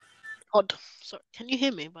pod. Sorry, can you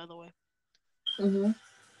hear me, by the way? Mm-hmm.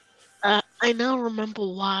 I now remember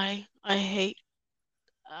why I hate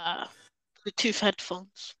uh, Bluetooth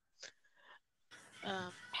headphones.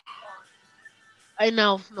 Um, I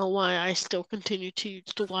now know why I still continue to use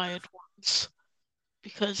the wired ones.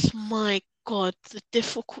 Because my God, the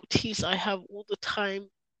difficulties I have all the time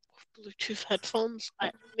with Bluetooth headphones,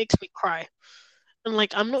 it makes me cry. And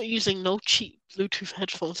like, I'm not using no cheap Bluetooth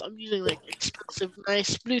headphones. I'm using like expensive,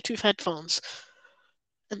 nice Bluetooth headphones.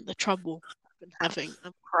 And the trouble I've been having,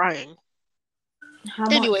 I'm crying. How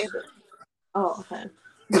Anyway, much? Oh, okay.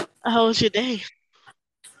 how was your day?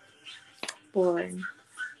 Boring.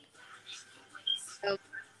 Um,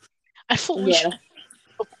 I thought we should Yeah.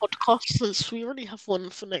 do a podcast since we already have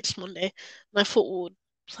one for next Monday, and I thought we would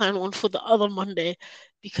plan one for the other Monday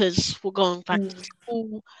because we're going back to Mm.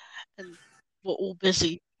 school and we're all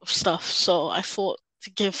busy with stuff. So I thought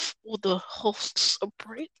to give all the hosts a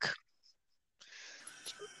break.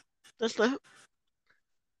 That's that.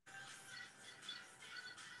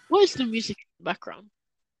 What is the music in the background?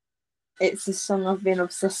 It's a song I've been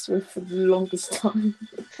obsessed with for the longest time.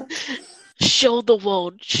 Show the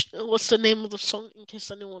world. What's the name of the song in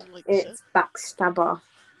case anyone likes it? It's Backstabber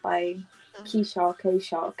by Um,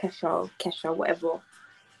 Kesha, whatever.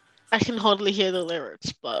 I can hardly hear the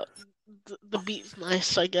lyrics, but the beat's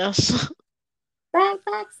nice, I guess.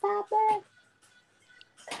 Backstabber.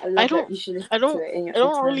 I I love it. don't, You should I listen to don't, it in your I free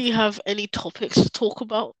don't time. really have any topics to talk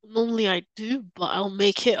about. Normally I do, but I'll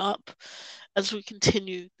make it up as we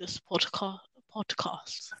continue this podcast.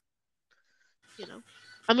 You know,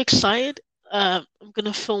 I'm excited. I'm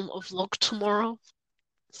gonna film a vlog tomorrow.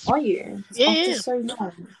 Are you? Yeah, yeah, After yeah. so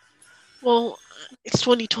long. Well, it's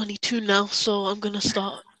 2022 now, so I'm gonna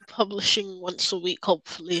start publishing once a week,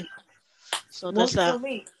 hopefully. So there's Once a that.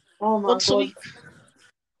 week. Oh my Once a god. week.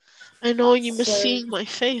 I know That's you miss so. seeing my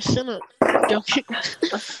face, innit? I'm joking.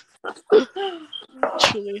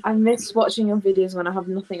 Actually, I miss watching your videos when I have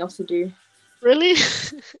nothing else to do. really,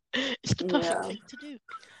 it's the perfect Yeah. thing to do.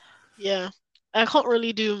 Yeah, I can't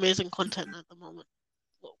really do amazing content at the moment.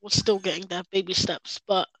 We're still getting there, baby steps,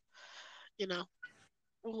 but you know,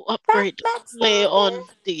 we'll upgrade later Backstabber. on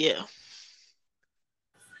the year.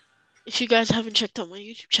 If you guys haven't checked out my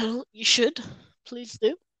YouTube channel, you should. Please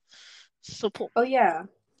do. Support Oh me. yeah.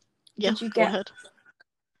 Yeah, Did you go get ahead.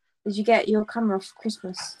 Did you get your camera for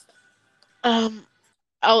Christmas? Um,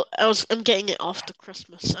 I'm getting it after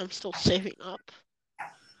Christmas. I'm still saving up,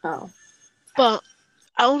 Oh. but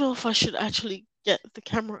I don't know if I should actually get the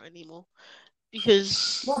camera anymore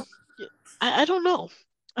because What? yeah, I don't know.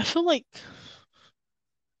 I feel like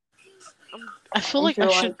I feel You like I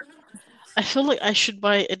feel should like I feel like I should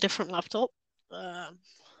buy a different laptop. Um,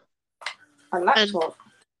 a and laptop?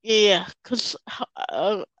 yeah, because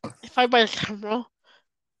if I buy a camera,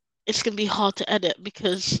 it's gonna be hard to edit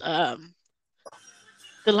because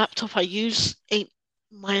the laptop I use ain't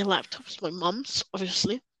my laptop, it's my mum's,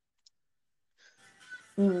 obviously.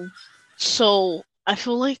 Mm. So I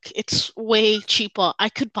feel like it's way cheaper. I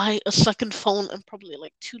could buy a second phone and probably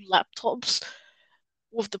like two laptops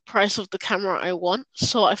with the price of the camera I want.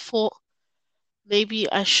 So I thought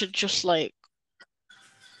maybe I should just like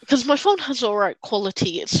because my phone has alright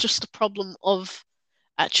quality. It's just the problem of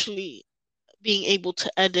actually being able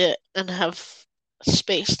to edit and have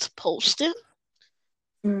space to post it.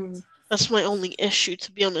 Mm. That's my only issue,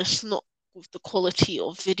 to be honest, not with the quality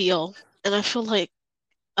of video. And I feel like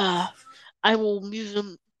uh I will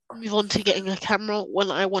move on to getting a camera when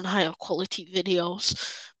I want higher quality videos.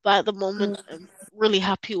 But at the moment, Mm. I'm really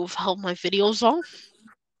happy with how my videos are,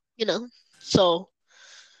 you know. So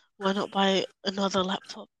why not buy another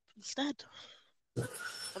laptop instead?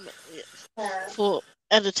 I mean, yeah, Yeah. for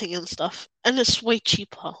editing and stuff, and it's way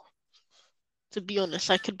cheaper. To be honest,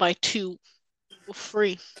 I could buy two for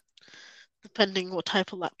free, depending what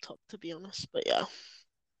type of laptop. To be honest, but yeah.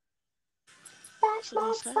 So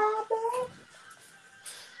there's that. Backstabber.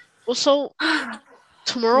 Also,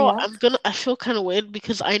 tomorrow Yeah. I feel kind of weird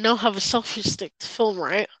because I now have a selfie stick to film,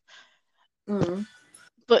 right? Mm.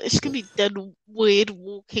 But it's gonna be dead weird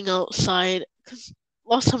walking outside because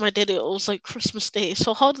last time I did it, it was like Christmas Day,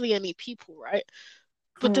 so hardly any people, right?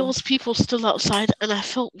 But there Mm. was people still outside, and I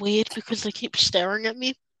felt weird because they keep staring at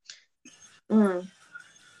me. Mm.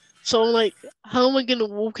 So I'm like, how am I gonna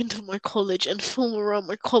walk into my college and film around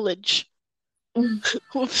my college Mm. with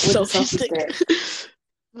a With a selfie selfie stick? stick.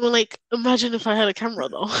 Well, like, imagine if I had a camera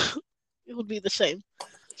though, it would be the same.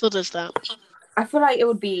 So there's that. I feel like it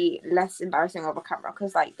would be less embarrassing with a camera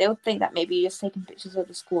because, like, they would think that maybe you're just taking pictures of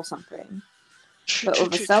the school or something. True, But true,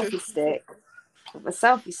 true, true. with a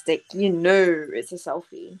selfie stick, you know it's a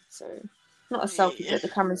selfie. So. Not a selfie, Yeah, but the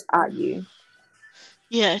camera's at you.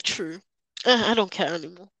 yeah, true. I don't care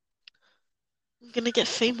anymore. I'm gonna get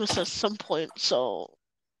famous at some point, so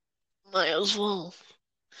might as well.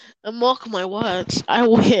 And mark my words, I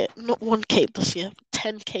will hit not 1K this year,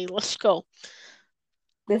 10K. Let's go.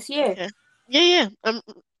 This year, Okay. Yeah, yeah.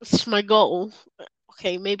 It's my goal.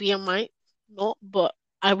 Okay, maybe I might not, but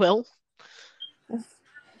I will. you might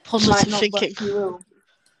Positive not, but thinking. you will.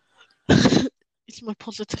 It's my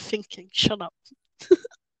positive thinking. Shut up.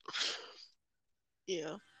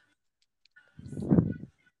 Yeah.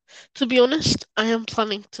 To be honest, I am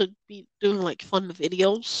planning to be doing like fun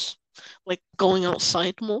videos, like going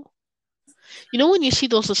outside more. You know when you see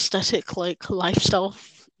those aesthetic like lifestyle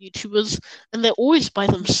YouTubers and they're always by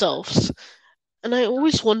themselves, and I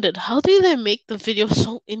always wondered how do they make the video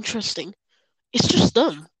so interesting? It's just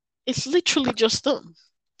them. It's literally just them.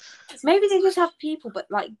 Maybe they just have people, but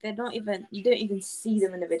like they're not even. You don't even see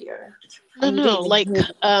them in the video, No, and you don't no, even like hear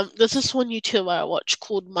them. there's this one YouTuber I watch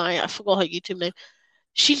called Maya. I forgot her YouTube name.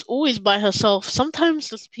 She's always by herself. Sometimes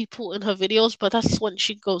there's people in her videos, but that's when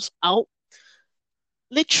she goes out.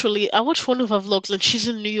 Literally, I watched one of her vlogs and she's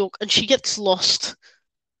in New York and she gets lost.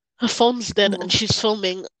 Her phone's dead and Mhm. she's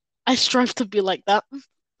filming. I strive to be like that.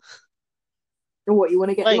 What, you want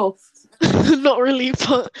to get Like, lost? not really,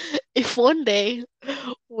 but if one day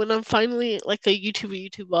when I'm finally like a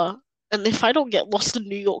YouTuber, and if I don't get lost in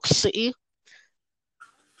New York City,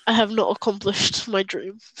 I have not accomplished my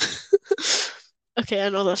dream. Okay, I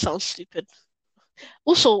know that sounds stupid.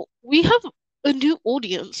 Also, we have a new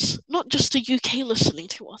audience, not just the UK listening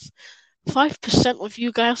to us. 5% of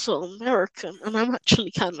you guys are American, and I'm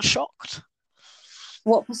actually kind of shocked.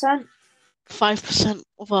 What percent? 5%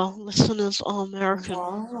 of our listeners are American,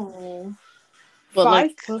 Wow, but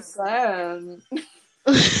like, 5%.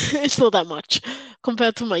 it's not that much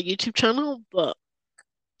compared to my YouTube channel, but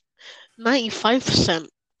 95%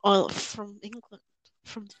 are from England,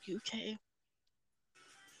 from the UK.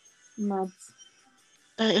 Mad.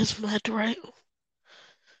 That is mad, right?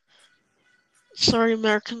 Sorry,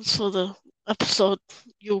 Americans, for the episode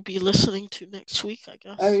you'll be listening to next week, I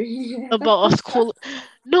Oh guess. yeah. About us call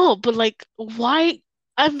No, but like, why?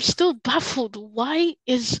 I'm still baffled. Why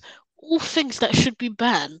is all things that should be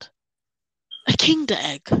banned a Kinder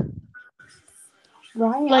egg?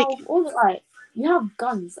 Right. Like, Out of all the like, you have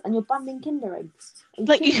guns and you're banning Kinder eggs. Are you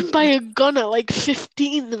like you kidding can buy me? a gun at like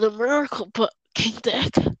 15 in America, but Kinder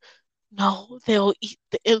egg? No, they'll eat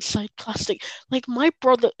the inside plastic. Like my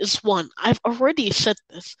brother is one. I've already said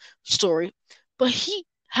this story, but he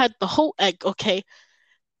had the whole egg. Okay,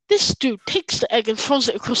 this dude takes the egg and throws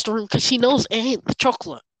it across the room because he knows it ain't the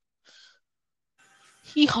chocolate.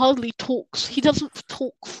 He hardly talks. He doesn't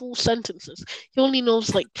talk full sentences. He only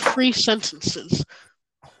knows like three sentences.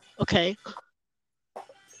 Okay.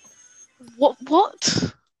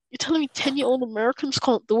 What? You're telling me 10-year-old Americans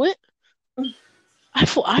can't do it? I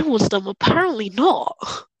thought I was them. Apparently not.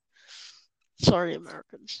 Sorry,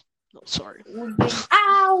 Americans. Not sorry.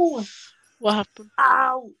 Ow! What happened?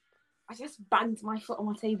 Ow! I just banged my foot on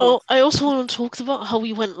my table. Oh, I also want to talk about how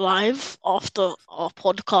we went live after our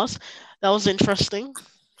podcast. That was interesting.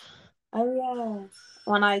 Oh yeah.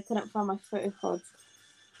 When I couldn't find my photo cards.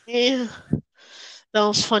 Yeah, that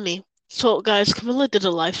was funny. So, guys, Camilla did a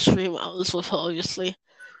live stream. I was with her, obviously,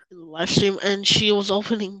 in the live stream, and she was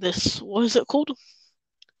opening this. What is it called?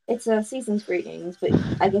 It's a season's greetings, but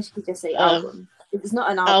I guess you could just say Um, album. It's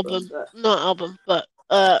not an album, album, but not album, but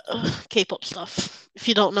K-pop stuff. If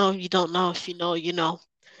you don't know, you don't know. If you know, you know.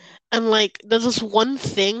 And like, there's this one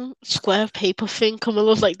thing, square paper thing.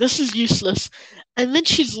 Camilla's like, this is useless. And then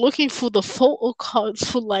she's looking for the photo cards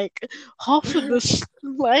for like half of this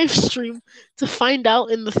live stream to find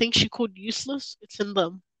out in the thing she called useless. It's in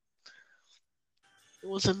them. It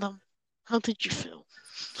was in them. How did you feel?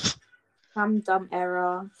 Ham Dumb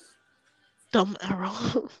Era. Dumb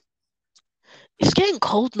arrow. It's getting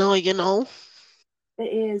cold now, you know. It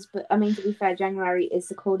is, but I mean, to be fair, January is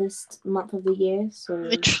the coldest month of the year, so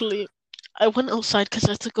Literally, I went outside because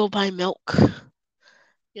I had to go buy milk.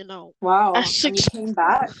 You know, at wow. And you 6. came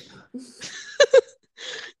back.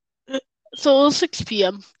 So it was 6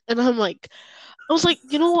 p.m. and I was like,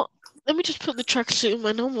 you know what? Let me just put the tracksuit on.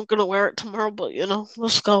 I know I'm gonna wear it tomorrow, but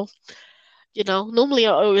let's go. Normally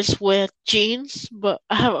I always wear jeans, but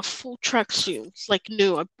I have a full tracksuit. It's like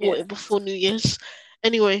new. I bought Yeah. it before New Year's.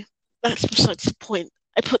 Anyway, that's besides the point.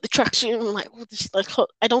 I put the tracksuit on. I'm like, oh, this is like hot.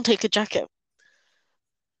 I don't take a jacket.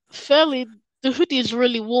 Fairly, the hoodie is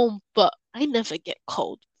really warm, but I never get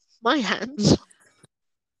cold. My hands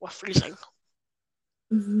were freezing.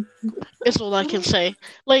 Mhm. Is all I can say.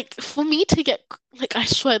 Like for me to get like I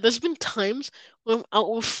swear, there's been times when I'm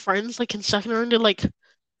out with friends like in second round, they're like,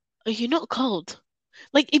 "Are you not cold?"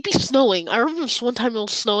 Like it'd be snowing. I remember this one time it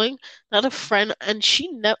was snowing. I had a friend and she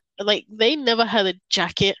never like they never had a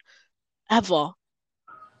jacket ever,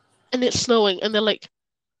 and it's snowing, and they're like,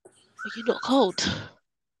 "Are you not cold?"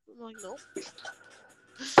 I'm like, "No,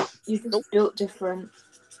 You nope. just built different.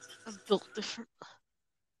 I'm built different."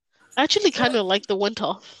 I actually kind of like the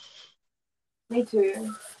winter. Me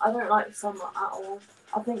too. I don't like summer at all.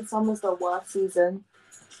 I think summer's the worst season.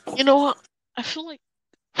 You know what? I feel like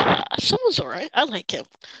summer's alright. I like it.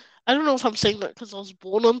 I don't know if I'm saying that because I was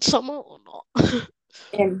born on summer or not.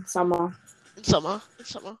 In summer. In summer, in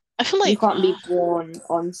summer. I feel You like can't be born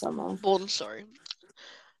on summer. born. Sorry,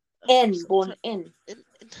 Born in. in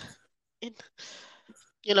in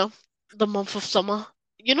you know the month of summer.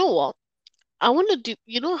 You know what? I want to do.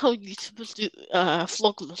 You know how YouTubers do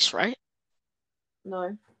vlogmas, right?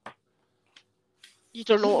 No. You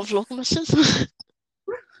don't know what vlogmas is?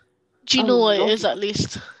 Do you Oh, know what it is vlog. at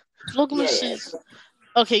least? Yeah, Vlogmas yeah. is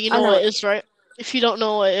okay. You I know know what it it. is, right? If you don't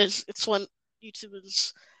know what it is, it's when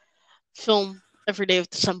YouTubers film every day of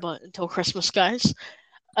December until Christmas, guys.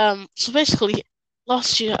 So basically,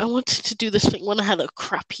 last year I wanted to do this thing when I had a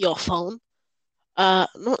crappier phone.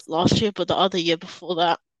 Not last year, but the other year before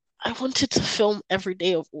that. I wanted to film every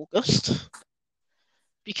day of August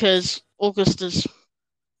because August is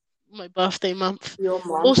my birthday month. Your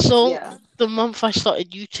month. Also, Yeah. the month I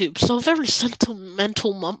started YouTube, so a very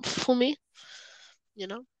sentimental month for me, you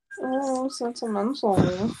know? Oh,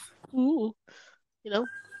 sentimental. Ooh, you know?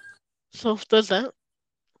 So there's that.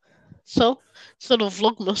 So instead of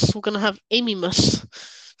Vlogmas, we're gonna have Amymas.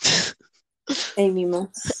 Amy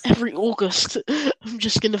Moss. Every August, I'm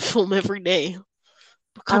just gonna film every day.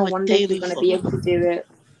 I Become a wonder if you're daily going to be able to vlogger. do it.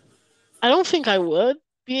 I don't think I would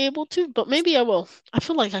be able to, but maybe I will. I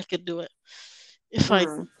feel like I could do it if I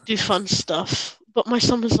Mm. do fun stuff. But my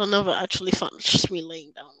summers are never actually fun. It's just me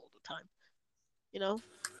laying down all the time. You know?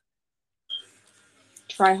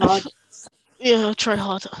 Try I f hard. Yeah, I try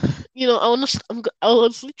hard. You know, I wanna. I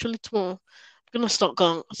was literally tomorrow. I'm gonna start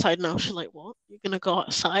going outside now. She's like, "What? You're gonna go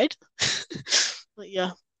outside?" Like,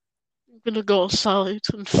 yeah, I'm gonna go outside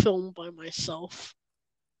and film by myself.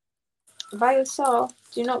 By yourself.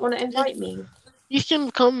 Do you not want to Yeah, invite me? you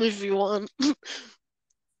can come if you want.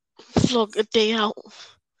 Vlog a day out,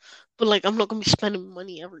 but like, I'm not gonna be spending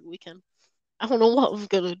money every weekend. I don't know what I'm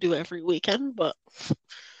gonna do every weekend, but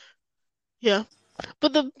yeah.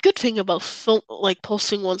 But the good thing about film, like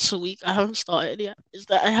posting once a week, I haven't started yet, is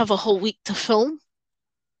that I have a whole week to film,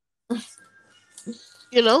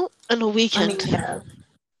 and a I mean, weekend. yeah.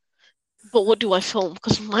 But what do I film?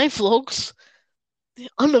 Because my vlogs, they're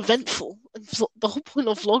uneventful. And the whole point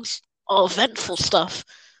of vlogs are eventful stuff.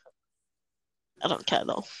 I don't care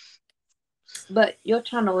though. But your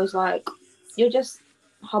channel is like, you're just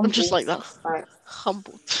I'm just humble. like that. Like,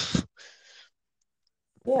 Humbled.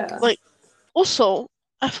 yeah. Like, also,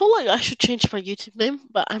 I feel like I should change my YouTube name,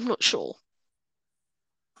 but I'm not sure.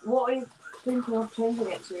 What are you thinking of changing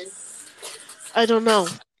it to? I don't know.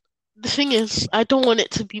 The thing is, I don't want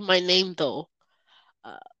it to be my name though.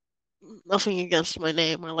 Uh, Nothing against my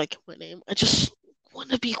name. I like my name. I just want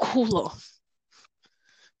to be cooler.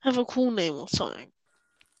 Have a cool name or something.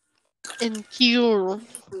 And Kiyoru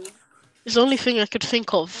is the only thing I could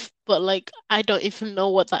think of, but like I don't even know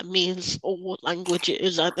what that means or what language it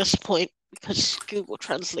is at this point because Google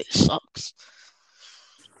Translate sucks.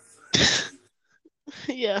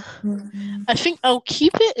 Yeah. Mm. I think I'll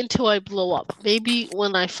keep it until I blow up. Maybe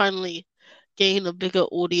when I finally gain a bigger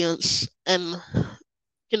audience and,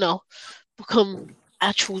 you know, become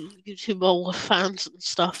actual YouTuber with fans and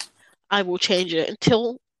stuff, I will change it.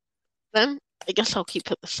 Until then, I guess I'll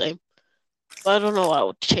keep it the same. But I don't know what I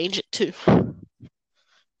would change it to.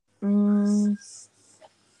 Mm,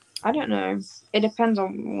 I don't know. It depends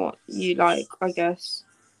on what you like, I guess.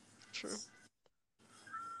 True.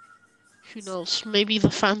 Who knows? Maybe the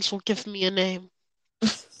fans will give me a name.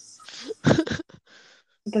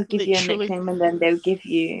 They'll give you a Literally. nickname and then they'll give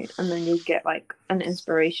you, and then you'll get like an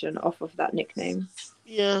inspiration off of that nickname.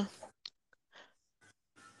 Yeah,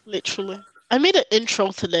 literally. I made an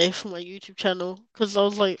intro today for my YouTube channel because I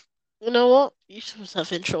was like, you know what? YouTubers have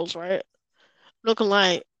intros, right? Not gonna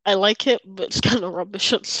lie, I like it, but it's kind of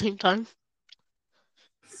rubbish at the same time.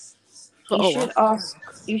 But You oh should well. ask.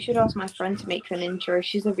 You should ask my friend to make you an intro.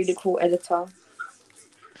 She's a really cool editor.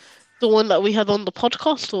 The one that we had on the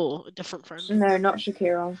podcast or a different friend? No, not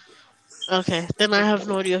Shakira. Okay, then I have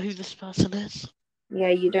no idea who this person is. Yeah,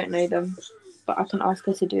 you don't know them, but I can ask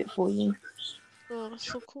her to do it for you. Oh, that's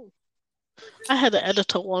so cool. I had an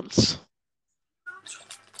editor once.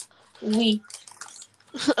 We.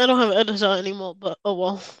 I don't have an editor anymore, but oh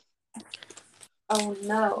well. Oh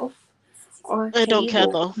no. I don't Okay. care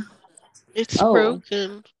Well. though. It's Oh.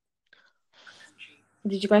 broken.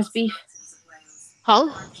 Did you guys beef? Huh?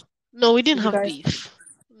 No, we didn't Did you have guys? beef.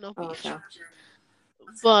 No Oh, beef. okay.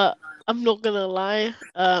 But I'm not gonna lie.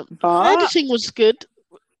 Her But editing was good,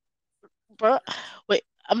 but wait,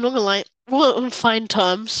 I'm not gonna lie. We're on fine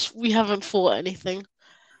terms. We haven't fought anything.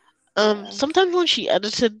 yeah. Sometimes when she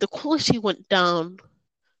edited, the quality went down.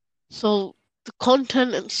 So the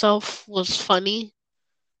content itself was funny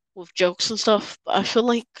with jokes and stuff, but I feel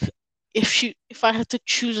like if I had to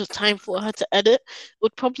choose a time for her to edit, it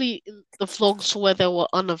would probably in the vlogs where they were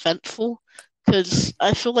uneventful, because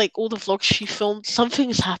I feel like all the vlogs she filmed,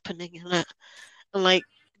 something's happening in it, and like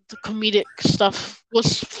the comedic stuff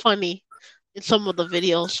was funny in some of the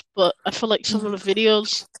videos, but I feel like some of the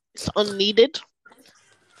videos it's unneeded,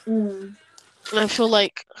 Mm. and I feel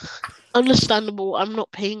like understandable. I'm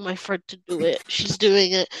not paying my friend to do it. She's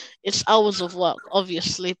doing it. It's hours of work,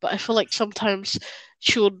 obviously, but I feel like sometimes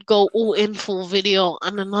she would go all in for video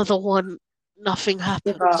and another one, nothing Give up.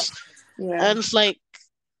 happens. Yeah. And it's like,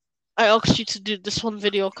 I asked you to do this one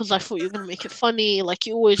video because I thought you were going to make it funny, like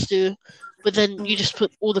you always do, but then you Mm. just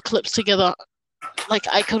put all the clips together like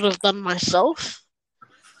I could have done myself,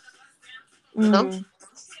 you know? Mm.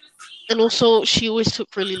 And also, she always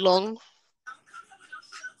took really long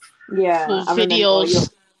Yeah. for I remember. You.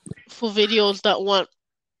 videos that weren't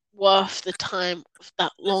worth the time of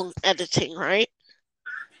that long editing, right?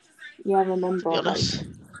 Yeah. I To be remember. Like. honest. I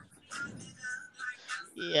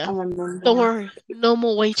Yeah. Don't remember. worry. No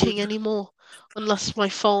more waiting anymore. Unless my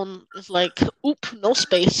phone is like, oop, no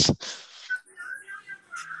space.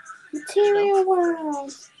 You know? Material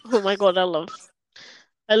world. Oh my god,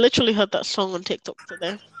 I literally heard that song on TikTok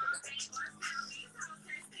today.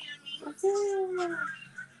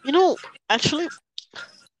 You know, actually,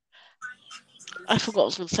 I forgot what I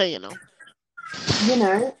was gonna say, you know. You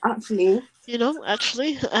know, actually,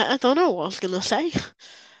 Actually, I don't know what I was gonna say.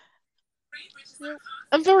 You know,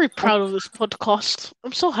 I'm very I, proud of this podcast.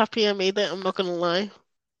 I'm so happy I made it, I'm not gonna lie.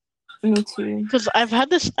 me too. Because I've had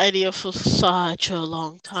this idea for such a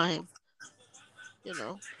long time, you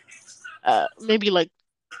know. Maybe like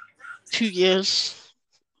 2 years,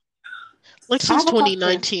 like I since have a question.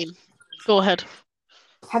 2019. Go ahead,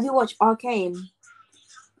 Have you watched Arcane?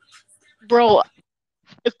 bro.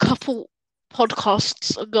 A couple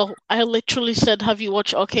podcasts ago, I literally said, "Have you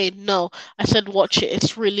watched Okay, no, I said, "Watch it.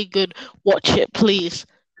 It's really good. Watch it, please."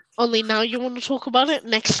 Only now you want to talk about it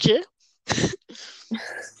next year?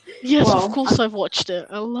 Yes, of Well, course I've watched it.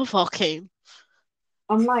 I love Arcane.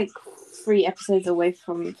 I'm like 3 episodes away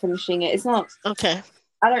from finishing it. It's not. Okay,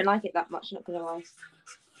 I don't like it that much. Not gonna lie.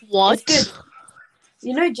 It's good. what?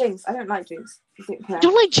 You know Jinx. I don't like Jinx. I don't You care.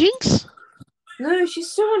 don't like Jinx? No,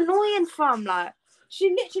 she's so annoying, fam. Like, she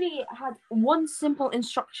literally had one simple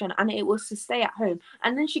instruction, and it was to stay at home.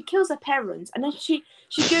 And then she kills her parents, and then she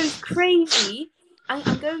goes crazy, and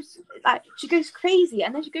goes like she goes crazy,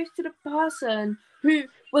 and then she goes to the person who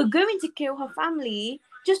were going to kill her family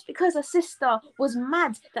just because her sister was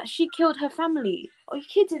mad that she killed her family. Are you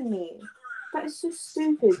kidding me? That is so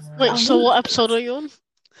stupid. Wait, I so hate. what episode are you on?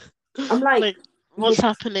 I'm like, Like, what's mid,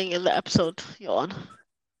 happening in the episode you're on?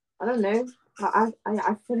 I don't know.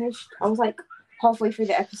 I finished. I was like halfway through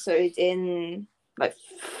the episode in like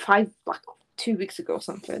 2 weeks ago or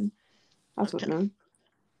something. I don't Okay. know,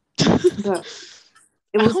 but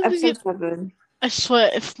it I was don't think episode it. 7. I swear,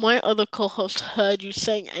 if my other co-host heard you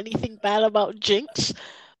saying anything bad about Jinx,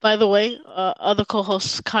 by the way, other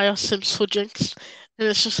co-host Kaya Sims for Jinx, and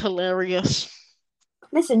it's just hilarious.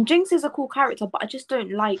 Listen, Jinx is a cool character, but I just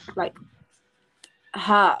don't like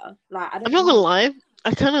her. Like I I'm don't not gonna like. lie,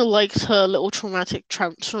 I kind of liked her little traumatic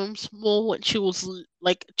tantrums more when she was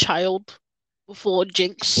like a child before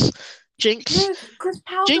Jinx. Jinx, No, because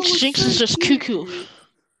Powder was Jinx is so just cuckoo. cute.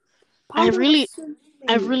 I Powder was really, so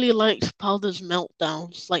I cute. really liked Powder's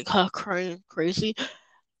meltdowns, like her crying crazy.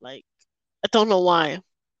 Like I don't know why,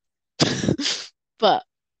 but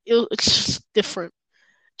it's just different.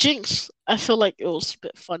 Jinx, I feel like it was a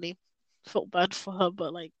bit funny. Felt bad for her,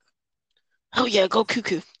 but like, oh yeah, go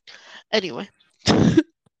cuckoo. Anyway,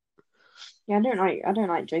 Yeah, I don't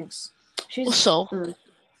like Jinx. She's. also,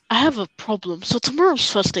 I have a problem. So tomorrow's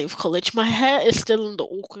first day of college. My hair is still in the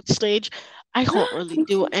awkward stage. I can't really Me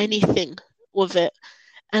do too. anything with it.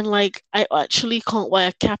 And like, I actually can't wear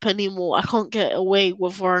a cap anymore. I can't get away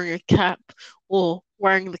with wearing a cap or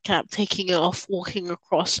wearing the cap, taking it off, walking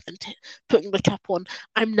across, and putting the cap on.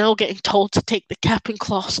 I'm now getting told to take the cap in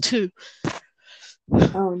class too.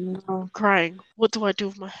 Oh no. Crying. What do I do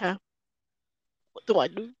with my hair? What do I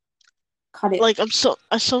do? Cut it. Like I'm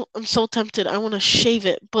so tempted. I want to shave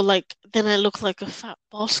it, but like then I look like a fat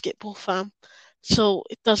basketball fan, so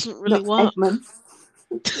it doesn't really Not work. Eggman.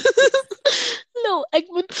 No,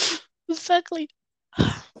 Eggman. Exactly.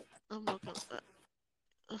 I'm not gonna.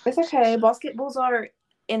 It's okay. Basketballs are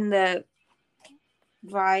in the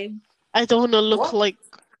vibe. I don't want to look What? like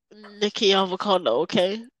Nikki Avocado.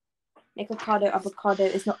 Okay. Avocado, avocado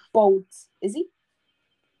is not bold, is he?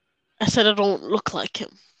 I said I don't look like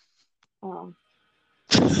him. Oh.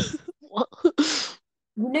 What?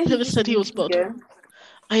 You know I he never used to said he be was bald. vegan.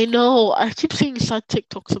 I know. I keep seeing sad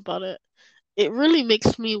TikToks about it. It really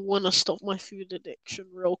makes me want to stop my food addiction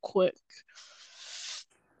real quick.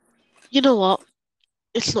 You know what?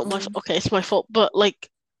 It's not my Mm. okay, it's my fault, but like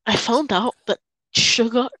I found out that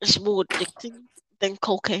sugar is more addicting than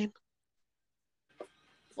cocaine.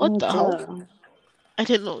 What Oh, the hell? duh. I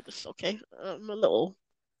didn't know this, okay? I'm a little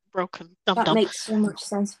broken, dumb That dumb. makes so much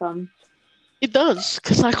sense, fam. It does,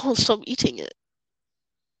 because I can't stop eating it.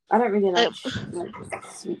 I don't really I, like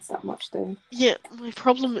sweets that much though. yeah, my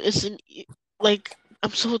problem isn't like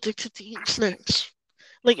I'm so addicted to eating snacks.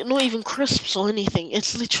 Like not even crisps or anything.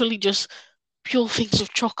 It's literally just pure things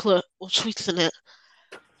of chocolate or sweets in it,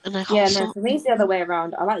 and I can't Yeah, no, stop. for me it's the other way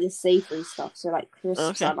around. I like the savoury stuff, so like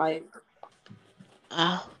crisps. Okay.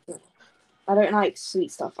 Ah, I don't like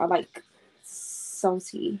sweet stuff. I like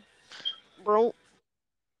salty. bro,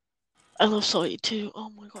 I love soy too. Oh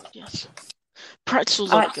my god, yes.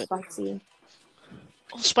 Pretzels I are like good. spicy.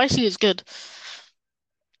 Oh, spicy is good.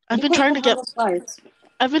 I've You been can't trying even to get. handle spice.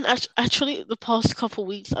 I've been actually the past couple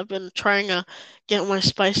weeks. I've been trying to get my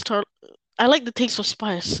spice tar. I like the taste of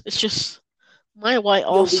spice. It's just my white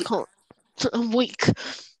You're ass weak. can't. I'm weak.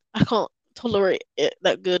 I can't tolerate it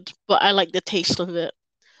that good, but I like the taste of it.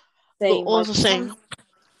 But Same. all I Like was some. saying,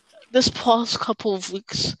 this past couple of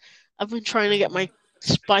weeks, I've been trying to get my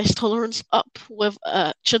spice tolerance up with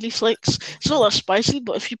chili flakes. It's not that spicy,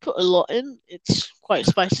 but if you put a lot in, it's quite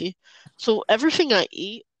spicy. So everything I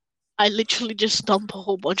eat, I literally just dump a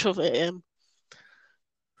whole bunch of it in.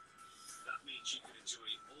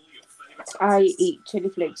 I eat chili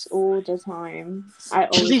flakes all the time. I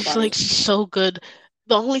Chili always buy it. flakes is so good.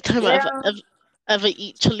 The only time I've Yeah. ever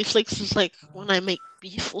eat chili flakes is like when I make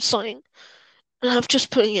beef or something. And I've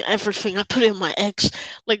just put in everything. I put in my eggs.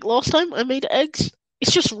 Like last time I made eggs,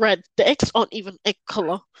 it's just red. The eggs aren't even egg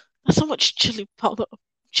color. That's how much powder,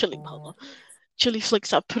 chili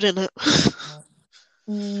flakes I put in it.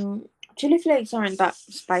 Mm, chili flakes aren't that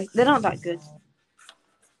spicy. They're not that good.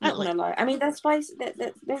 I'm I not like gonna lie. I mean, they're spicy.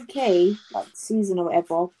 They're okay, like season or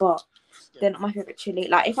whatever. But yeah, they're not my favorite chili.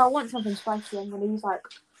 Like if I want something spicy, I'm gonna use like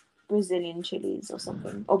Brazilian chilies or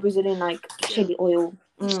something, or Brazilian like yeah. chili oil.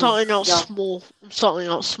 I'm starting out Yeah. small. I'm starting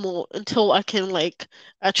out small until I can like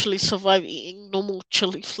actually survive eating normal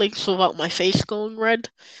chili flakes without my face going red.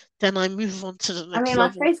 Then I move on to the I next mean, my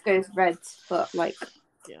level. face goes red, but like,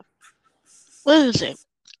 Yeah. What is it?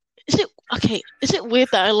 Is it okay? Is it weird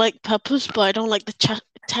that I like peppers, but I don't like the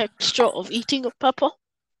texture of eating a pepper?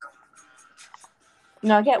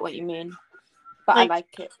 no, I get what you mean, but I Like,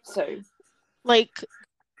 like it. So like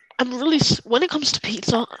I'm really when it comes to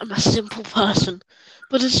pizza, I'm a simple person.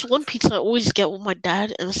 But there's one pizza I always get with my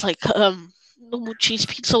dad, and it's like normal cheese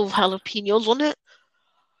pizza with jalapenos on it.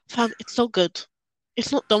 Fam, it's so good.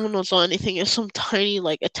 It's not Domino's or anything. It's some tiny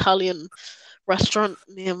like Italian restaurant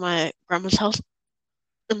near my grandma's house,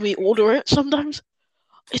 and we order it sometimes.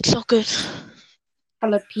 It's so good.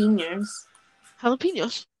 jalapenos,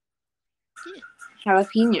 Jalapenos. Yeah,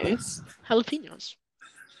 jalapenos, jalapenos.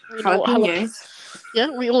 We know what jalapenos. yeah,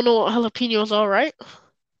 we all know what jalapenos are, right?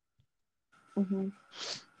 hmm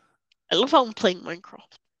I love how I'm playing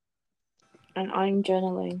Minecraft. And I'm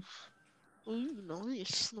journaling. Ooh,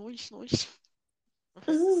 nice, nice, nice.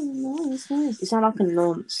 Okay, Oh, nice, nice. You sound like a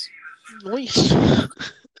nonce. nice.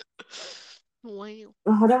 Wow.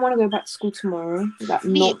 Oh, I don't want to go back to school tomorrow. That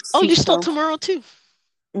Me. nonce Oh, you start teacher. tomorrow too.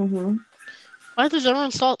 Mm-hmm. Why does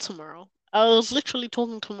everyone start tomorrow? I was literally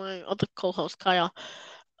talking to my other co-host Kaya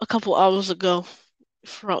a couple hours ago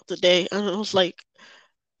throughout the day, and I was like,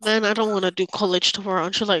 "Man, I don't want to do college tomorrow."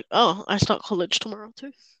 And she's like, "Oh, I start college tomorrow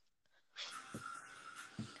too."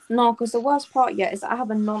 No, because the worst part yet is that I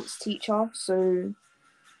have a nonce teacher. So,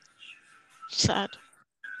 Sad,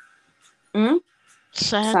 mm?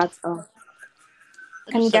 sad. Sad. Oh.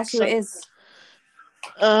 I Can just you said guess who it sad. is?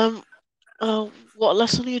 Um. What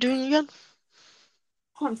lesson are you doing again?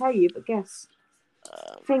 Can't tell you, but guess.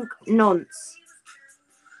 Um, Think nonce.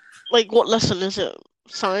 like what lesson is it?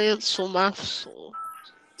 Science or maths or?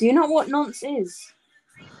 Do you know what nonce is?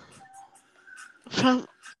 Fam,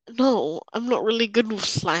 no, I'm not really good with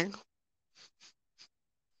slang.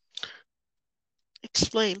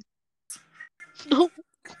 Explain. No,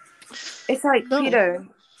 It's like no.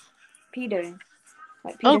 pedo,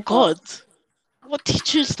 like Oh pedophile. God, what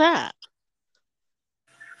teacher is that?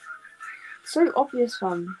 So obvious,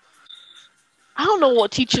 fam. I don't know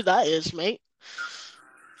what teacher that is, mate.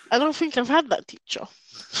 I don't think I've had that teacher.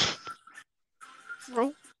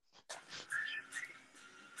 Bro,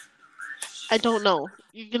 I don't know.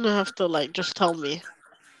 You're gonna have to like just tell me.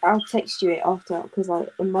 I'll text you it after because I Okay,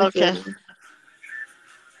 imagine.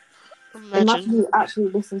 imagine. Imagine he actually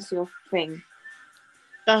listens to your thing.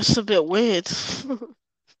 That's a bit weird.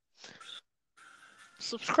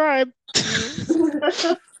 Subscribe.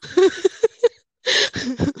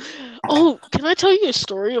 Oh, can I tell you a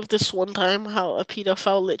story of this one time how a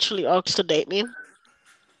pedophile literally asked to date me?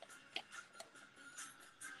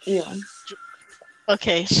 Yeah.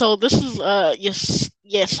 Okay, so this is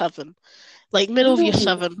year seven, like middle of year Ooh.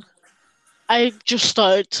 seven. I just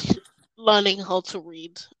started learning how to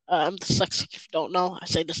read. I'm dyslexic if you don't know. I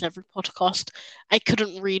say this every podcast. I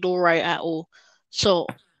couldn't read or write at all. So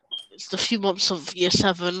it's the few months of year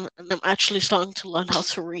seven, and I'm actually starting to learn how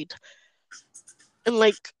to read. And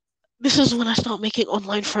like, this is when I start making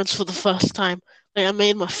online friends for the first time. Like, I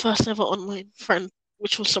made my first ever online friend,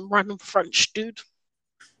 which was some random French dude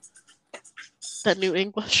that knew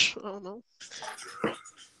English. I don't know.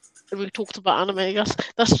 And we talked about anime, I guess.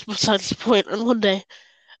 That's besides the point. And one day,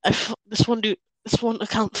 this one dude, this one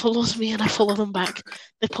account follows me, and I follow them back.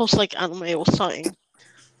 They post like anime or something,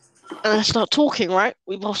 and I start talking. Right,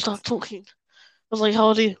 we both start talking. I was like, "How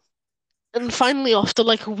are you?" And finally, after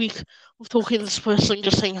like a week of talking to this person,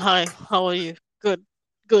 just saying, "Hi, how are you?" Good,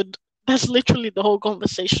 good. That's literally the whole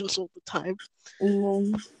conversations all the time.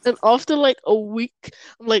 Mm. And after like a week,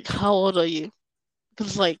 I'm like, "How old are you?"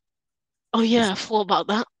 Because like, oh yeah, I thought about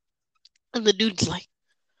that. And the dude's like,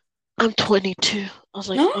 "I'm 22." I was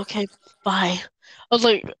like, "Okay, bye." I was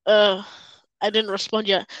like, I didn't respond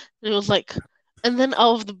yet. And it was like, and then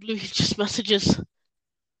out of the blue, he just messages,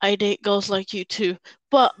 "I date girls like you too."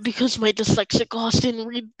 But because my dyslexic ass didn't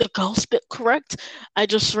read the girls bit correct, I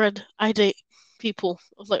just read, "I date people."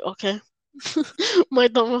 I was like, okay. My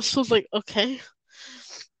dumbass was like, okay.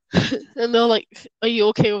 And they're like, "Are you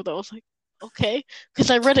okay with that?" I was like, okay. Because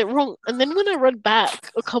I read it wrong. And then when I read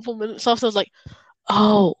back a couple minutes after, I was like,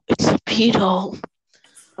 oh, it's a pedo.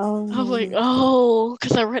 I was like, Oh. oh,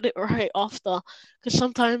 because I read it right after. Because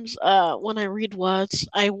sometimes, when I read words,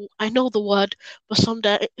 I know the word, but some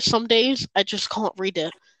days I just can't read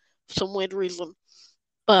it for some weird reason.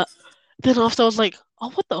 But then after I was like, oh,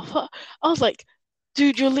 what the fuck? I was like,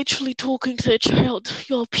 dude, you're literally talking to a child.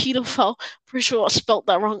 You're a pedophile. Pretty sure I spelt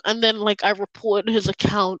that wrong. And then like I reported his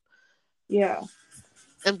account Yeah.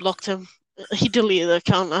 and blocked him. He deleted the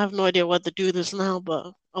account. I have no idea what the dude is now,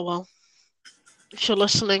 but oh well. If you're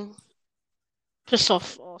listening, piss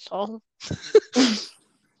off, asshole.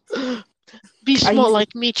 Be I smart used to.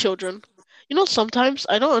 like me, children. You know, sometimes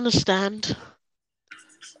I don't understand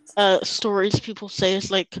stories people say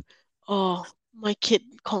is like, oh, my kid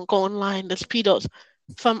can't go online, there's pedos.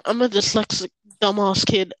 If I'm a dyslexic dumbass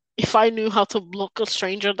kid, if I knew how to block a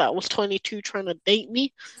stranger that was 22 trying to date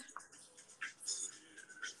me,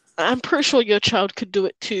 I'm pretty sure your child could do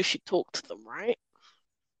it too if you talk to them, right?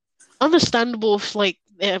 Understandable if like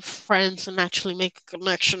they have friends and actually make a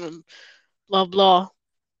connection and blah blah,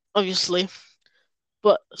 obviously.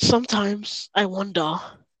 But sometimes I wonder.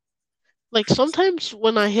 Like sometimes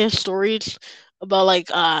when I hear stories about like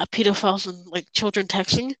pedophiles and like children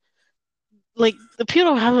texting, like the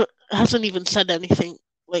pedo hasn't even said anything,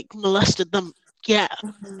 like molested them yet.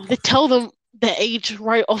 They tell them their age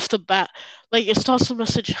right off the bat. Like it starts a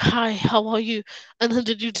message, "Hi, how are you?" And then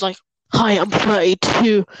the dude's like, "Hi, I'm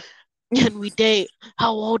 32. Can we date?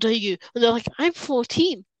 How old are you?" And they're like, "I'm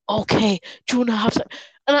 14." Okay, do you wanna have sex?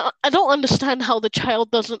 And I don't understand how the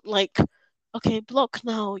child doesn't like, okay, block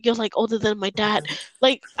now. You're like older than my dad.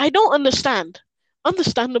 Like, I don't understand.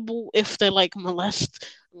 Understandable if they like molest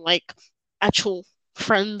like actual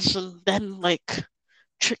friends and then like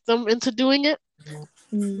trick them into doing it.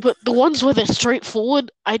 Mm. But the ones where they're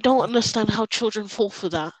straightforward, I don't understand how children fall for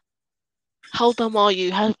that. How dumb are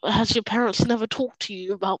you? Has your parents never talked to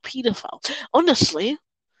you about pedophiles? Honestly,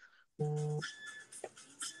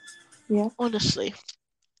 Yeah. honestly,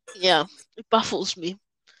 yeah, it baffles me.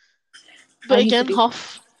 I But used to again, be.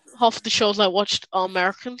 half the shows I watched are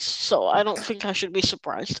Americans, so I don't think I should be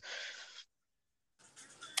surprised.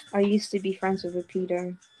 I used to be friends with a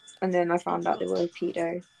pedo, and then I Oh found out they God. were a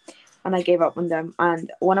pedo, and I gave up on them.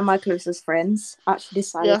 And one of my closest friends actually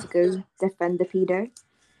decided Yeah. to go defend the pedo,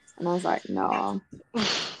 And I was like, nah.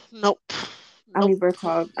 Nope. And we Nope. broke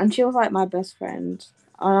up. And she was like my best friend.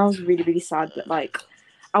 And I was really, really sad. But like,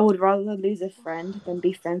 I would rather lose a friend than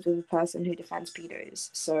be friends with a person who defends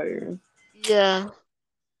pedos. So Yeah.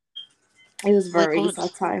 it was a My very God.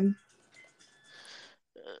 sad time.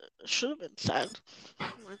 Should have been sad.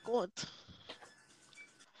 My God.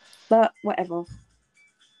 But whatever.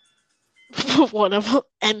 Whatever.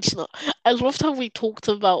 Ends not. I loved how we talked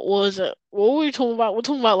about what was it? What were we talking about? We're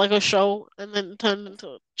talking about like a show and then it turned into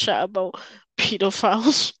a chat about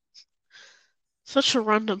pedophiles. Such a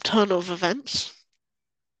random turn of events.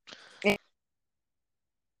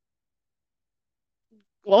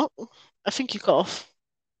 What? I think you cut off.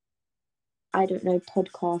 I don't know,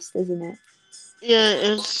 podcast, isn't it? Yeah, it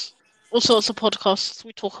is. Also, it's a podcast.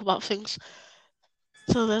 We talk about things.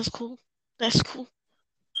 So that's cool. That's cool.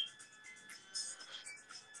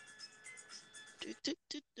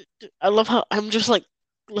 I love how I'm just like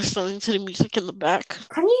listening to the music in the back.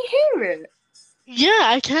 Can you hear it? Yeah,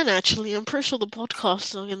 I can actually. I'm pretty sure the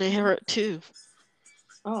podcasts are gonna hear it too.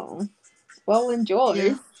 Oh. Well, enjoy.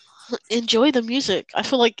 Yeah. Enjoy the music. I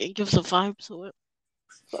feel like it gives a vibe to it.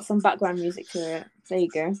 Got some background music to it. There you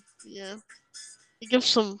go. Yeah. It gives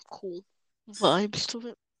some cool vibes to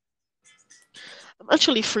it. I'm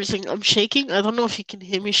actually freezing. I'm shaking. I don't know if you can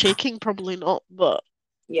hear me shaking. Probably not, but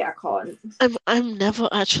Yeah, I can't. I'm never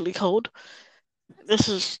actually cold. This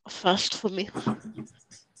is a first for me.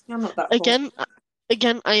 I'm not that cold. Again,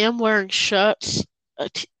 again, I am wearing shirts.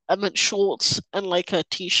 I meant shorts and like a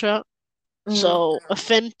t-shirt. Mm, So a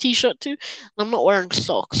thin t-shirt too. I'm not wearing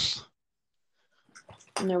socks.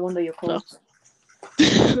 no wonder you're So cold.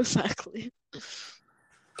 exactly,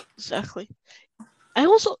 exactly. I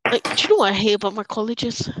also like. Do you know what I hate about my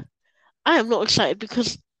colleges? I am not excited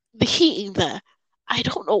because the heating there. I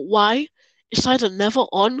don't know why. It's either never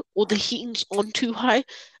on or the heating's on too high.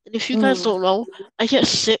 And if you guys Mm. don't know, I get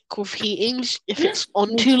sick with heatings if it's on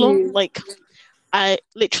Me too long. too. Like I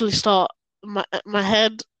literally start my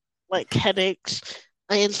head like headaches.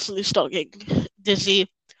 I instantly start getting dizzy.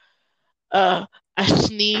 I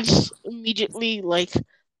sneeze immediately. Like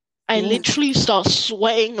I Mm. literally start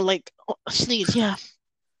sweating. Like sneeze. Yeah,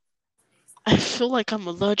 I feel like I'm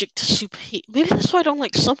allergic to superheat. Maybe that's why I don't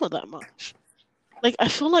like summer that much. Like I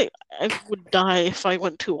feel like I would die if I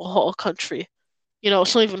went to a hot country.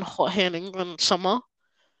 It's not even hot here in England in summer.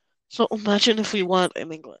 So imagine if we weren't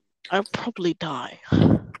in England. I'd probably die.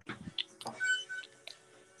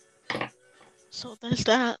 So there's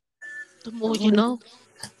that. The more you know.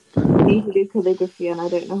 I need to do calligraphy and I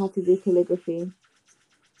don't know how to do calligraphy.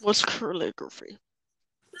 What's calligraphy?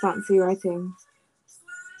 Fancy writing.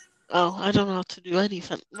 Oh, I don't know how to do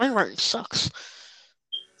anything. My writing sucks.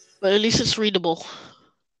 But at least it's readable.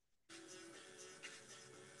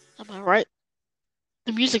 Am I right?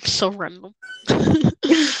 The music's so random.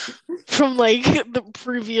 From like the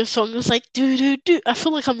previous song, it's like do do do. I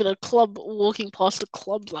feel like I'm in a club, walking past a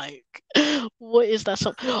club. Like, what is that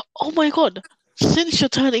song? Oh my god! Since you're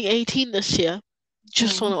turning 18 this year,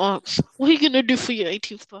 just want Mm. to ask, what are you gonna do for your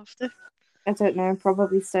 18th birthday? I don't know.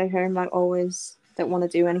 Probably stay home like always. Don't want to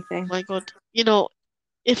do Oh anything. my god!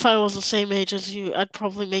 If I was the same age as you, I'd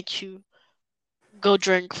probably make you go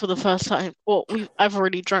drink for the first time. Well, I've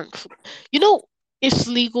already drank. You know, it's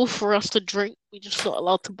legal for us to drink. We're just not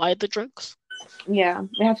allowed to buy the drinks. Yeah,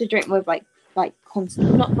 we have to drink with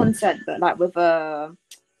not consent, but like with a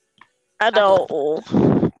adult.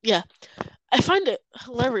 Adult. Yeah, I find it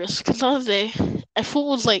hilarious because the other day I thought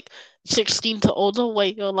it was like 16 to older where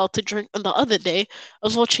you're allowed to drink, and the other day I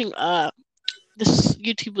was watching this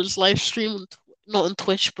YouTuber's live stream, not on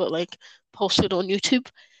Twitch, but like posted on YouTube,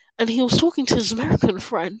 and he was talking to his American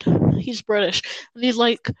friend. He's British, and he's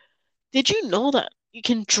like, "Did you know that you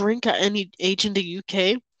can drink at any age in the UK?"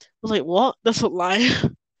 I was like, "What? That's a lie."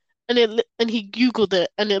 And he Googled it,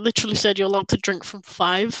 and it literally said you're allowed to drink from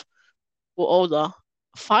 5 or older.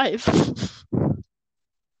 5?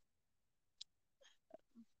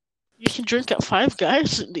 You can drink at 5,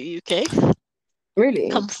 guys, in the UK. Really?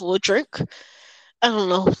 Come for a drink. I don't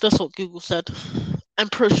know. That's what Google said. I'm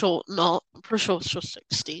pretty sure not. I'm pretty sure it's just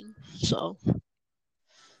 16. So,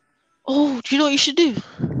 do you know what you should do?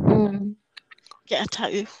 Mm, Get a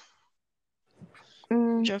tattoo. I'm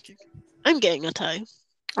mm. joking. I'm getting a tattoo.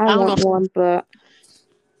 I I don't know want if one, but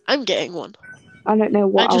I'm getting one. I don't know I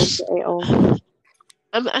what I would just, get it of.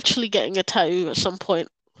 I'm actually getting a tattoo at some point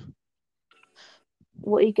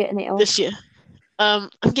What are you getting it of? this year. I'm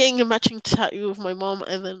getting a matching tattoo with my mom,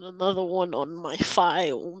 and then another one on my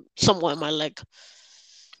thigh or somewhere in my leg.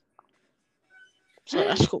 So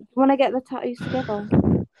that's cool. Want to get the tattoos together?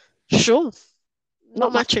 Sure. Not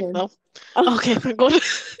Not matching matching. though. Okay, thank God.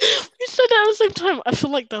 said it at the same time. I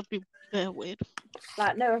feel like that'd be very weird.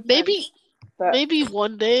 Like, no Maybe, offense, but maybe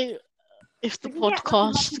one day if the we can get like a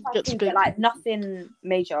podcast matching gets tattoo, but big, like nothing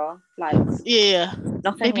major, like yeah,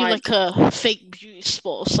 nothing maybe like like a fake beauty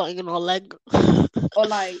spot or something on our leg. or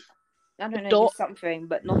like I A don't know, dot, just something,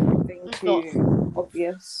 but nothing a dot. too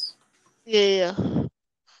obvious. Yeah, yeah,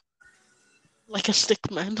 like a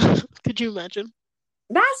stick man. Could you imagine?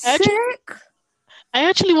 That's I actually, sick. I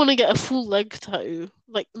actually want to get a full leg tattoo.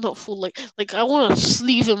 Like not full leg. Like I want a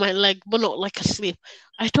sleeve in my leg, but not like a sleeve.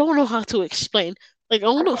 I don't know how to explain. Like I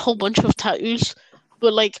want a whole Okay. bunch of tattoos,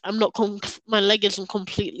 but like I'm not my leg isn't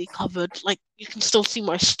completely covered. Like you can still see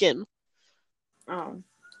my skin. Oh,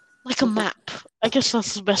 Like a okay. map. I guess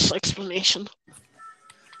that's the best explanation.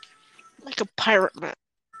 Like a pirate map.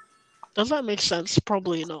 Does that make sense?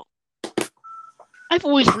 Probably not. I've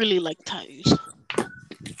always really liked tattoos,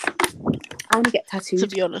 I want to get to tattooed,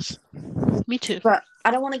 be honest. Me too. but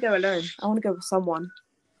I don't want to go alone. I want to go with someone.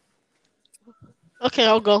 Okay,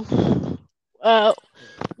 I'll go. Uh,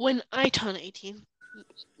 when I turn 18.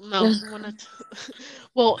 No,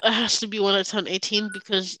 well, it has to be when I turn 18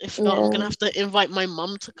 because if not, I'm gonna Yeah. have to invite my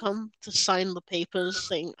mum to come to sign the papers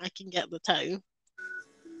saying I can get the tattoo.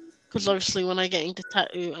 Because obviously, when I get the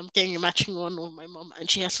tattoo, I'm getting a matching one with my mum, and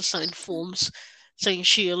she has to sign forms saying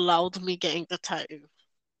she allowed me getting the tattoo.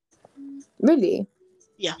 Really?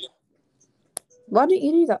 Yeah, Why don't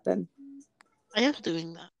you do that then? I am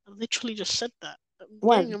doing that. I literally just said that. I'm getting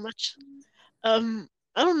When? a match.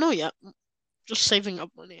 I don't know yet. Just saving up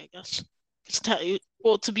money, I guess. It's tattoo.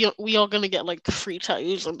 Well, we are gonna get like free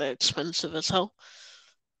tattoos, and they're expensive as hell.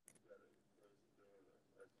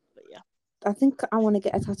 But yeah. I think I want to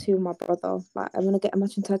get a tattoo with my brother. Like, I want to get a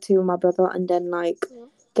matching tattoo with my brother, and then like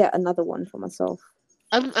get another one for myself.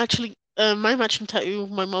 I'm actually my matching tattoo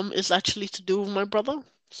with my mom is actually to do with my brother,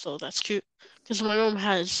 so that's cute. Because my mom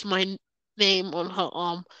has my name on her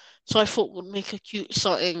arm, so I thought would make a cute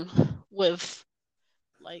something with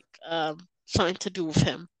like something to do with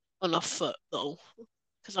him on her foot though,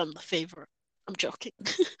 because I'm the favorite. I'm joking.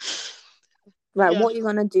 Like, Yeah. what you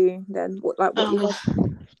gonna do then? What you Um, guys?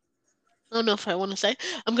 I don't know if I want to say.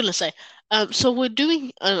 I'm gonna say. So we're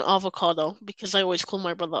doing an avocado because I always call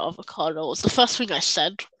my brother avocado. It was the first thing I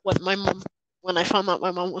said when I found out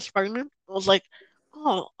my mom was pregnant. I was like,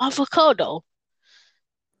 "Oh, avocado."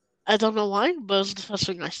 I don't know why, but it was the first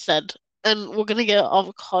thing I said. And we're gonna get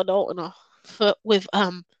avocado on a foot with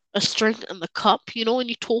a string and the cup. You know when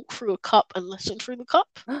you talk through a cup and listen through the cup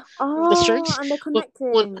with the Oh, strings. and they're But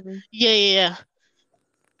when, connecting. yeah, yeah,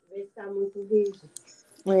 yeah.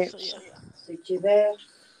 Wait. So yeah. Se tiver,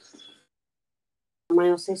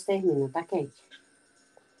 amanhã vocês terminam, tá quente?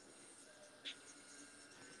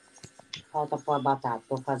 Falta pôr a batata.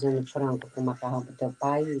 Tô fazendo frango com macarrão pro teu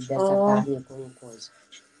pai e dessa carne com coisa.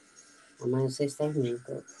 Amanhã vocês terminam,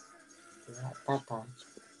 já tá tarde.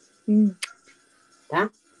 Tá?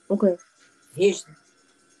 Okay. Rígido?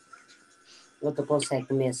 Ou tu consegue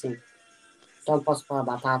comer assim? Então eu posso pôr a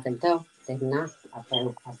batata então? Terminar? Até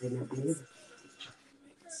eu fazer minha comida?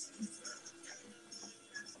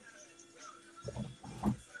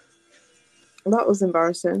 That was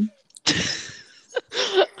embarrassing.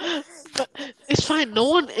 But it's fine. No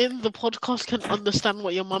one in the podcast can understand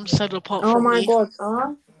what your mum said apart Oh from my me. god.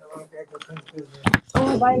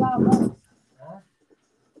 Oh, vai lá, vai.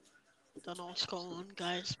 Don't know what's going on,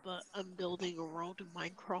 guys, but I'm building a road in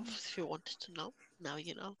Minecraft. If you wanted to know, now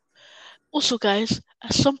you know. Also, guys,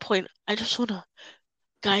 at some point, I just wanna,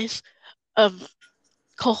 guys, um,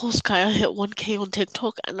 co-host Kaya hit 1K on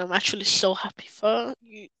TikTok, and I'm actually so happy for her.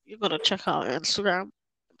 You gotta check out her Instagram.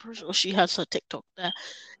 I'm pretty sure she has her TikTok there.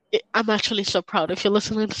 I'm actually so proud. If you're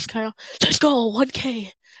listening to this, Kyle, let's go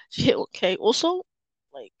 1K. She hit 1K. Also,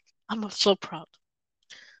 like, I'm so proud.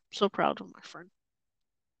 So proud of my friend.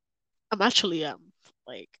 I'm actually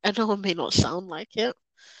like I know it may not sound like it,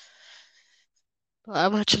 but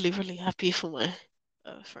I'm actually really happy for my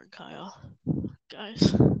friend Kyle.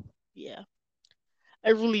 Guys, yeah, I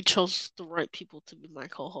really chose the right people to be my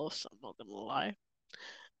co-host. I'm not gonna lie.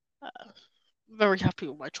 Uh, very happy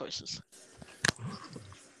with my choices.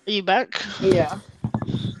 Are you back? Yeah.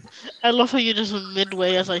 I love how you're just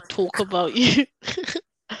midway as I talk about you.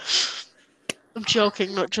 I'm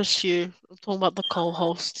joking, not just you. I'm talking about the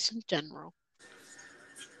co-hosts in general.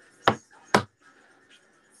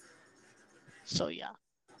 So yeah.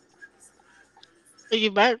 Are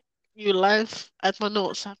you back? You live? I don't know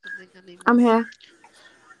what's happening I'm anymore. here.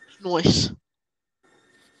 Noise.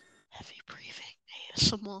 Heavy breathing.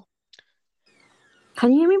 ASMR.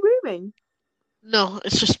 Can you hear me breathing? No,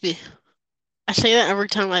 it's just me. I say that every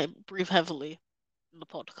time I breathe heavily in the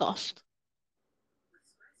podcast.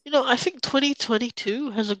 I think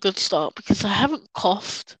 2022 has a good start because I haven't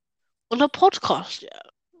coughed on a podcast yet.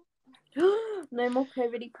 No more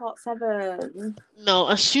COVID part 7. No,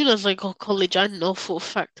 as soon as I go college, I know for a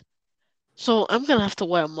fact. So I'm gonna have to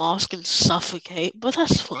wear a mask and suffocate, but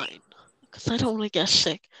that's fine because I don't want to get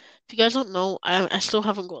sick. If you guys don't know, I still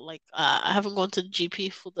haven't got I haven't gone to the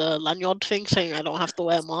GP for the lanyard thing saying I don't have to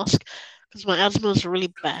wear a mask because my asthma is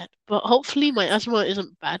really bad. But hopefully my asthma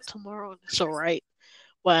isn't bad tomorrow and it's alright.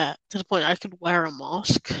 Where to the point I could wear a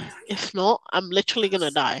mask. If not, I'm literally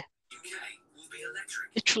gonna die.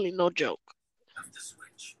 Literally no joke.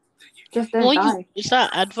 Just don't What you die. is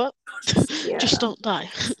that advert? Just Yeah. don't die.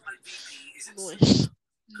 Noise.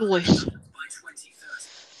 Noise.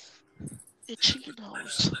 Itching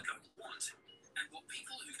nose. My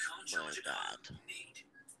God.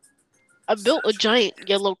 I built a giant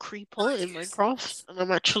yellow creeper in Minecraft, and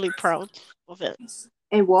I'm actually proud of it.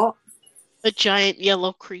 A what? A giant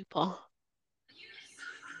yellow creeper.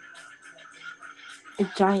 A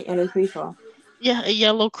giant yellow creeper. Yeah, a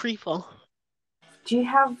yellow creeper. Do you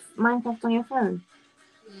have Minecraft on your phone?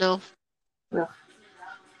 No, Ugh.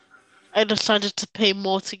 I decided to pay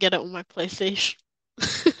more to get it on my PlayStation.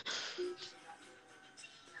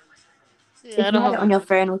 Yeah, I If you don't had have it on it. your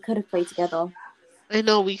phone, we could have played together. I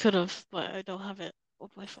know we could have, but I don't have it on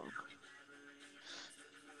my phone.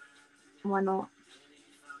 Why not?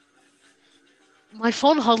 My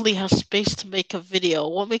phone hardly has space to make a video.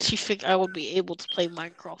 What makes you think I would be able to play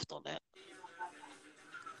Minecraft on it?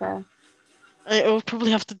 Fair. I would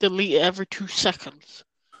probably have to delete it every 2 seconds.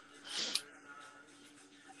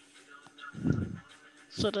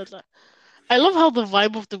 So that I love how the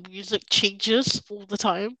vibe of the music changes all the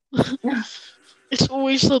time. It's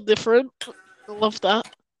always so different. I love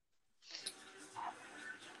that.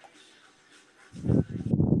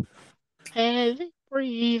 Heavy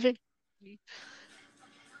breathing.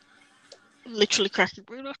 I'm literally cracking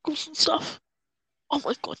my knuckles and stuff. Oh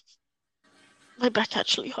my god, my back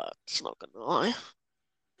actually hurts, not gonna lie.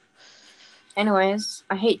 Anyways,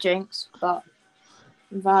 I hate Jinx, but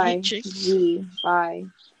You hate Vi, Jinx. V, Vi,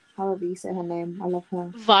 however you say her name, I love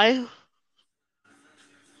her. Vi.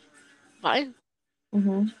 Vi?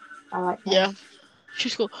 I like her. Yeah,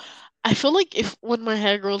 she's cool. I feel like if when my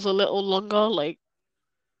hair grows a little longer,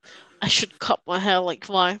 I should cut my hair like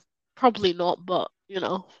Vi. Probably not, but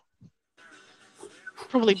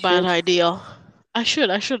probably You bad should. idea. I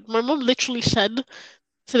should. My mom literally said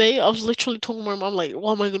today, I was literally talking to my mom, like,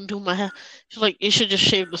 what am I gonna do with my hair? She's like, you should just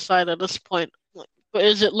shave the side at this point. I'm like, but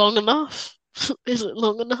is it long enough? Is it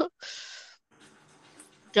long enough?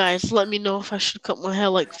 Guys, let me know if I should cut my hair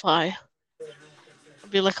like Vi.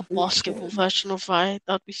 I'd be like a You basketball should. version of Vi.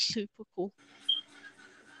 That'd be super cool.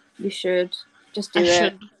 You should. Just I do it.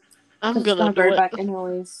 should. I'm Because it's gonna gonna do grow it. back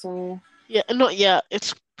anyways, so. Yeah, not yet.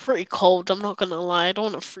 It's pretty cold. I'm not gonna lie. I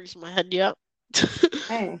don't want to freeze my head yet.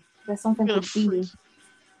 Hey, there's I'm something gonna called beanie. freeze,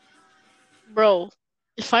 bro.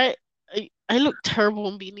 If I look terrible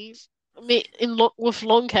in beanies. I mean, with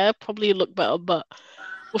long hair, probably look better, but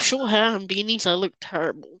with short hair and beanies, I look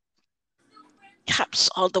terrible. Caps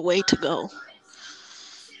are the way to go.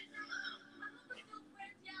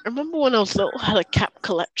 I remember when I was little, I had a cap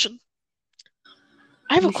collection.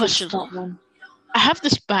 I have a You should question though. start one. I have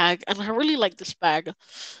this bag, and I really like this bag.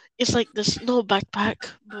 It's like this, no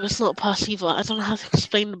backpack, but it's not a purse either. I don't know how to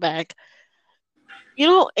explain the bag. You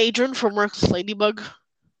know Adrian from Reckless Ladybug?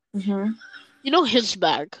 Mhm. You know his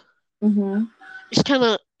bag? Mhm. It's kind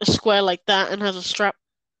of a square like that and has a strap,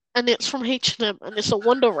 and it's from H&M, and it's a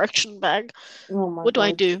One Direction bag. Oh my What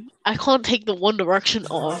god. do? I can't take the One Direction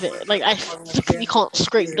out of it. Like I physically can't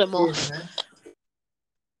scrape them off.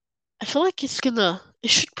 I feel like it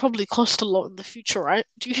should probably cost a lot in the future, right?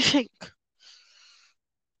 Do you think?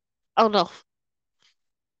 I don't know,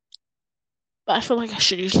 but I feel like I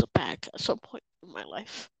should use the bag at some point in my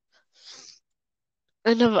life.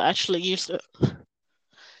 I never actually used it.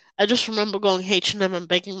 I just remember going H&M and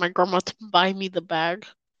begging my grandma to buy me the bag.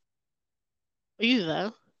 Are you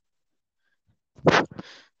there?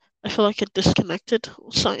 I feel like it disconnected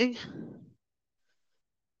or something.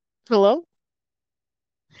 Hello?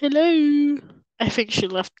 Hello? I think she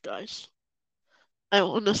left, guys. I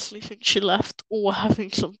honestly think she left, or we're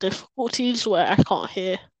having some difficulties where I can't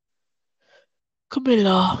hear.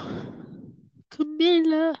 Camilla.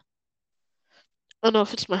 Camilla. I don't know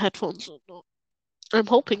if it's my headphones or not. I'm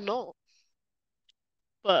hoping not,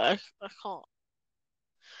 but I can't.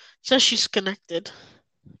 It says she's connected,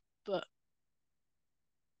 but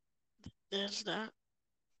there's that.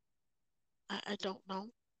 I don't know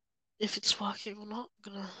if it's working or not.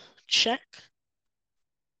 I'm gonna check.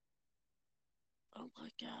 Oh my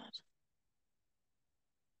god.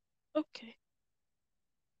 Okay.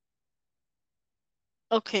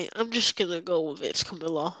 Okay, I'm just gonna go with it's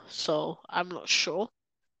Camilla, so I'm not sure.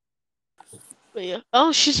 But yeah.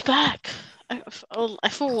 Oh, she's back. I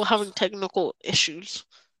thought we were having technical issues.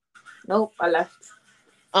 Nope, I left.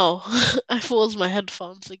 Oh, I thought it was my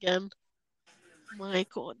headphones again. My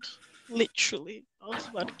God. Literally. I was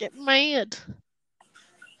about to get mad.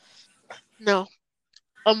 No.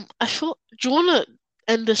 I thought, do you wanna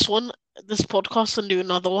end this podcast and do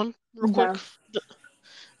another one real quick? Okay.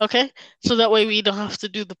 Okay? So that way we don't have to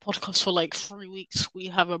do the podcast for like 3 weeks. We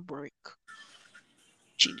have a break.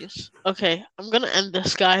 Genius. Okay, I'm gonna end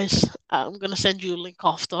this, guys. I'm gonna send you a link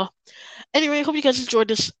after. Anyway, I hope you guys enjoyed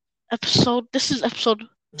this episode. This is episode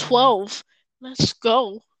 12. Let's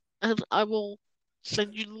go. And I will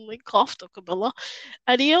send you the link after, Camilla.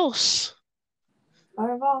 Adios. Au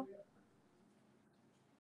revoir.